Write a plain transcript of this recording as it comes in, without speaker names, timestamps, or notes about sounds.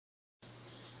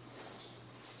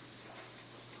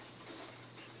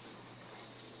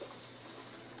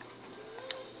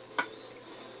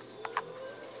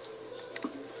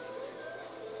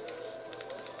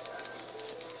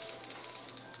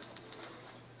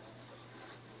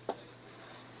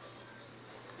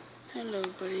Hello,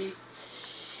 buddy.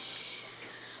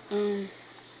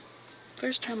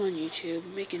 First time on YouTube,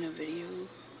 making a video,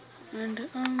 and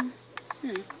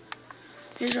yeah.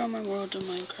 Here's all my worlds in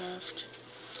Minecraft.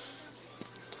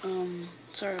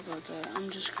 Sorry about that. I'm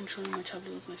just controlling my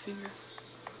tablet with my finger.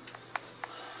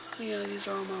 Yeah, these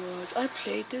are all my worlds. I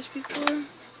played this before.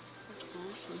 That's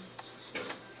awesome.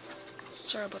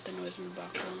 Sorry about the noise in the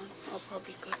background. I'll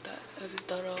probably edit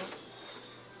that out.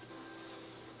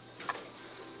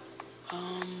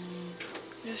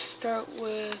 Let's start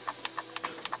with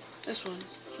this one.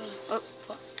 Oh,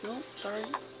 fuck. No, sorry.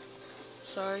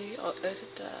 Sorry, I'll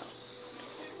edit that out.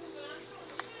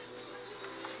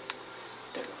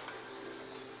 There we go.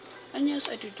 And yes,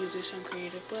 I do this on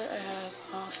creative, but I have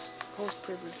host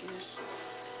privileges.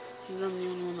 And I'm the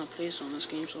only one that plays on this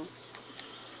game, so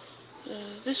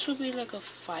this will be like a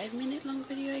 5-minute long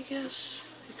video, I guess,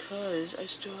 because I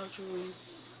still have to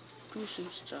do some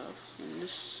stuff, and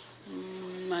this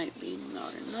might be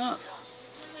not enough.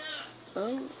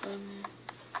 Oh,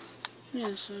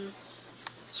 yeah, so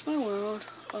it's my world.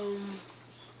 I'm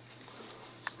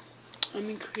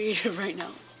in creative right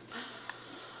now.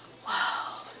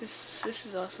 Wow, this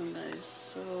is awesome,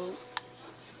 guys. So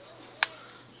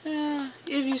yeah,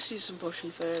 if you see some potion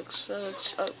effects,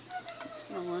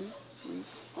 no one.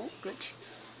 Oh, glitch.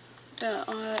 Yeah,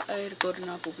 I ate a golden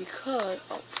apple because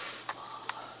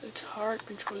it's hard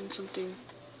controlling something,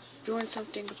 doing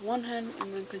something with one hand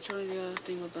and then controlling the other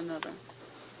thing with another.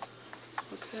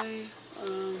 Okay,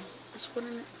 let's put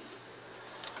in it.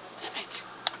 Damn it.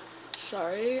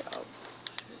 Sorry.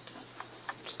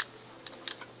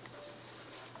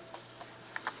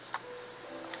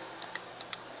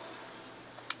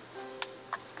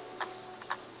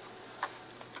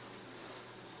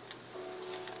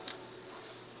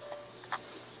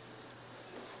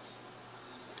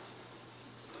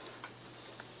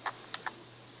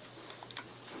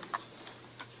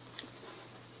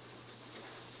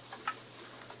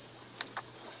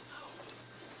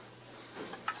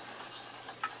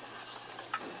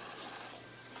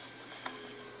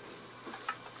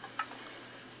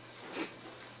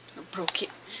 Broke it.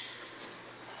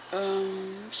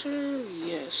 So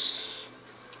yes.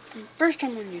 First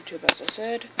time on YouTube, as I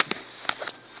said.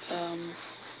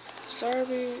 Sorry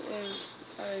if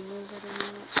I move it and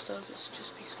all that stuff. It's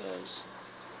just because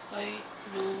I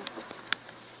know.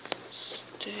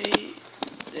 Stay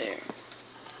there.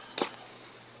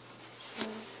 So,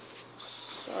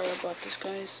 sorry about this,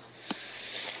 guys.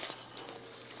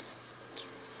 It's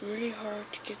really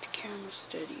hard to get the camera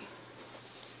steady.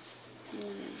 I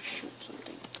want to shoot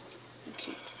something.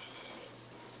 Okay.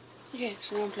 Okay,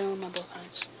 so now I'm playing with my both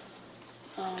hands.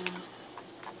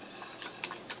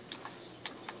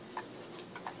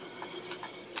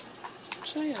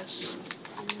 So yes.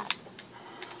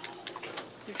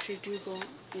 Actually do go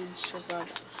in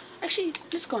survival. Actually,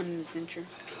 let's go on an adventure.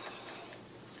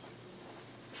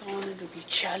 If I wanted to be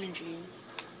challenging.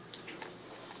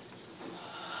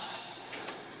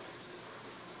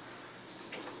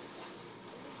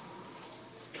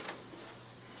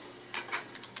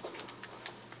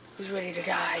 Who's ready to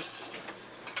die?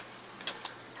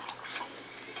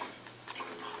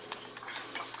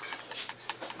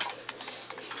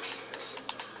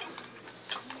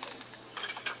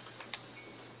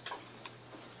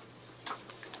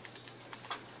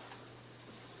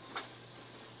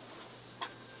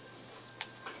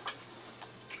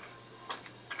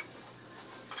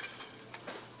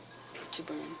 To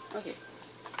burn. Okay.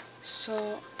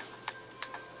 So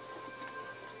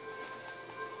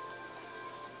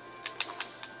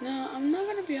now I'm not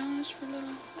gonna be honest for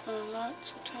a lot.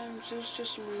 Sometimes it's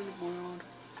just a random world.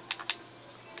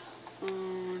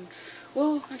 And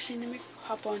well, actually, let me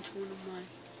hop onto one of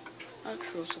my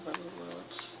actual survival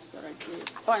worlds that I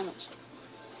did by myself.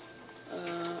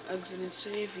 Exit and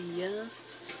save,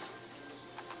 yes.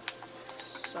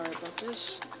 Sorry about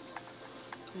this.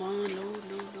 Come on, load.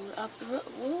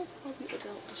 We'll probably edit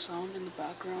out the sound in the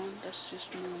background. That's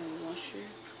just my washer.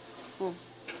 Oh,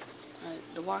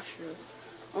 the washer.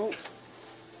 Oh,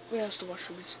 yes, the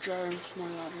washer gets dry and it's more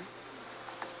louder.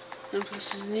 And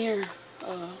plus it's near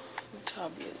the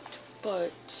tablet.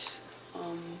 But,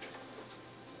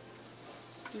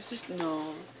 is this?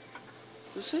 No.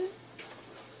 Is it?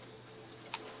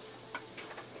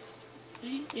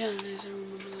 Yeah, it is. I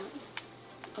remember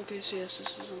that. Okay, so yes, this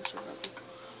is on survival.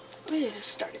 Okay, let's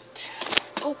start it.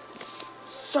 Oh,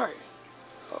 sorry.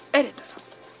 I'll edit that out.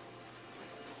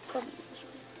 Probably this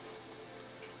one.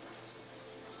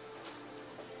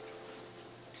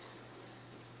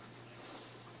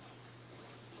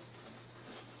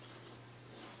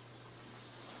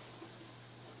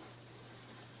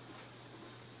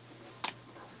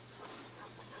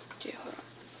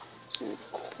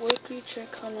 quickly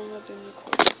check how long I've been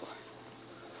recording for.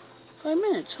 5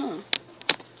 minutes, huh?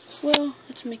 Well,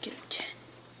 let's make it a 10.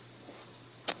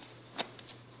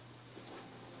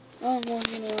 Oh, well,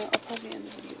 you know what? I'll probably end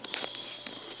the video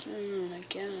soon, I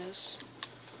guess.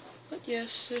 But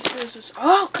yes, this is this.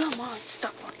 Oh, come on!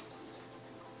 Stop running.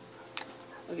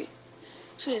 Okay.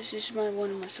 So this is one of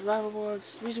my survival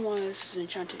worlds. The reason why this is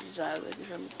Enchanted Island,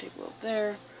 which I'm gonna take a look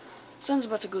there. Sun's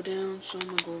about to go down, so I'm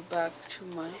gonna go back to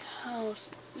my house.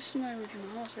 This is my original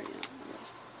house right now,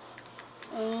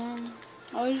 I guess.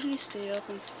 I usually stay up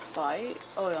and fight.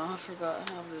 Oh yeah, I forgot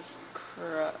I have this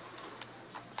crap.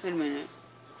 Wait a minute.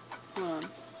 Hold on.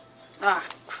 Ah,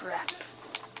 crap.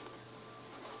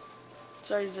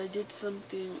 Sorry, I did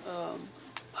something,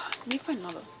 let me find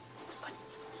lava.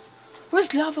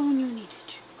 Where's lava when you need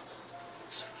it?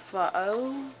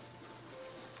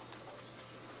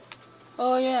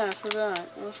 Oh yeah, I forgot.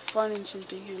 I was finding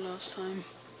something here last time.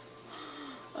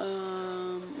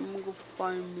 I'm gonna go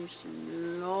find me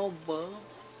some lava.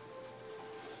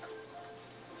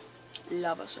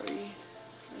 Sorry.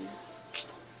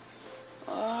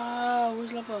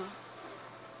 Where's lava?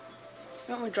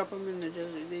 I'm gonna drop them in the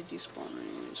desert. They despawn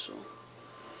anyway, so.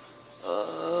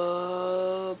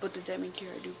 But the diamond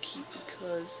gear I do keep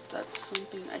because that's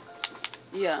something I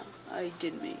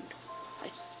did make. I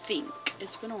think.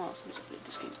 It's been a while since I played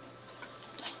this game.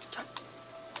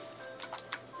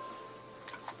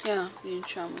 Yeah, the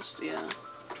enchantment, yeah.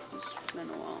 It's been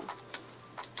a while.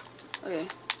 Okay.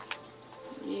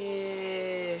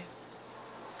 Yeah.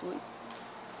 Wait.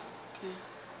 Okay.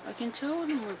 I can tell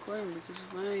when I'm recording because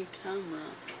my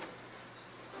camera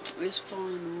is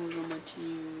following the rules on my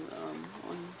team,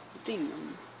 on the thing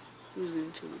I'm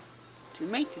using to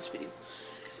make this video.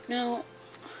 Now,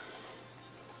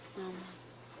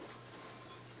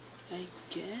 I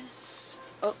guess.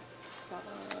 Oh,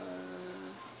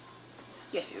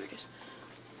 yeah, here it is.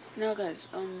 Now, guys,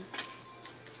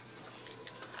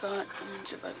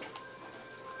 survival.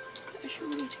 I should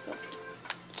really take up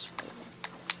survival.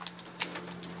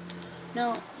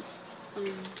 Now,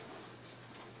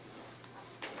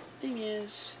 thing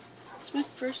is, it's my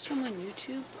first time on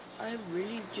YouTube. I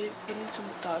really did put in some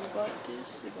thought about this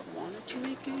if I wanted to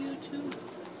make a YouTube.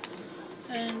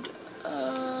 And,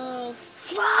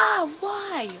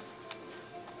 why?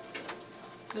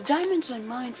 The diamonds I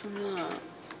mined from that.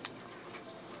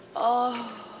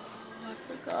 Oh, I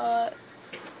forgot.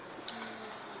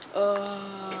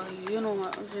 You know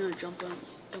what? I'm gonna dump them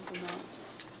out.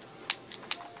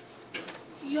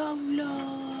 YOLO.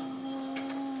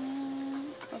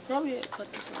 I'll probably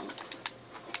cut this out.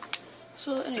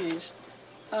 So, anyways,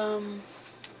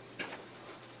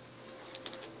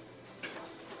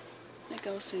 like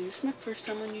I was saying, this is my first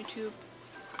time on YouTube.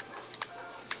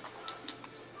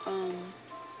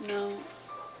 Now,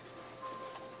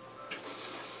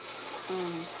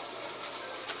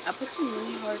 I put some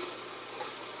really hard.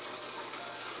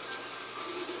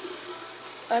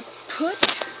 Oh,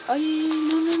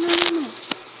 no.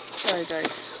 Sorry,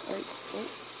 guys. Wait.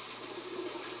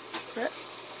 Crap.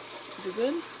 Is it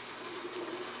good?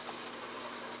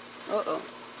 Uh-oh.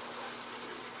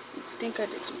 I think I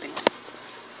did something.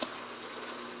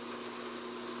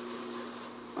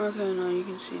 Okay, now you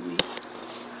can see me.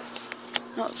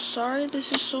 Now, sorry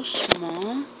this is so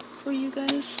small for you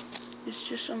guys. It's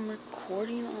just I'm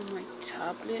recording on my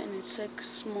tablet and it's like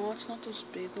small. It's not those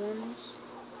big ones,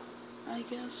 I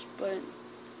guess. But,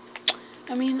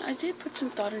 I mean, I did put some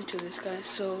thought into this, guys.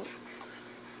 So,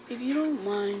 if you don't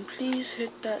mind, please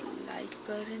hit that like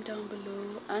button down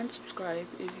below and subscribe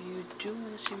if you do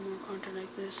want to see more content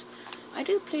like this. I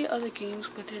do play other games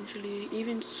potentially,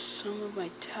 even some of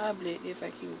my tablet if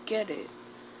I can get it.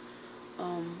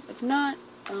 If not,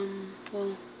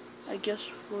 well, I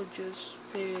guess we'll just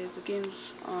play the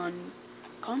games on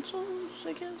consoles,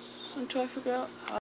 I guess, until I figure out how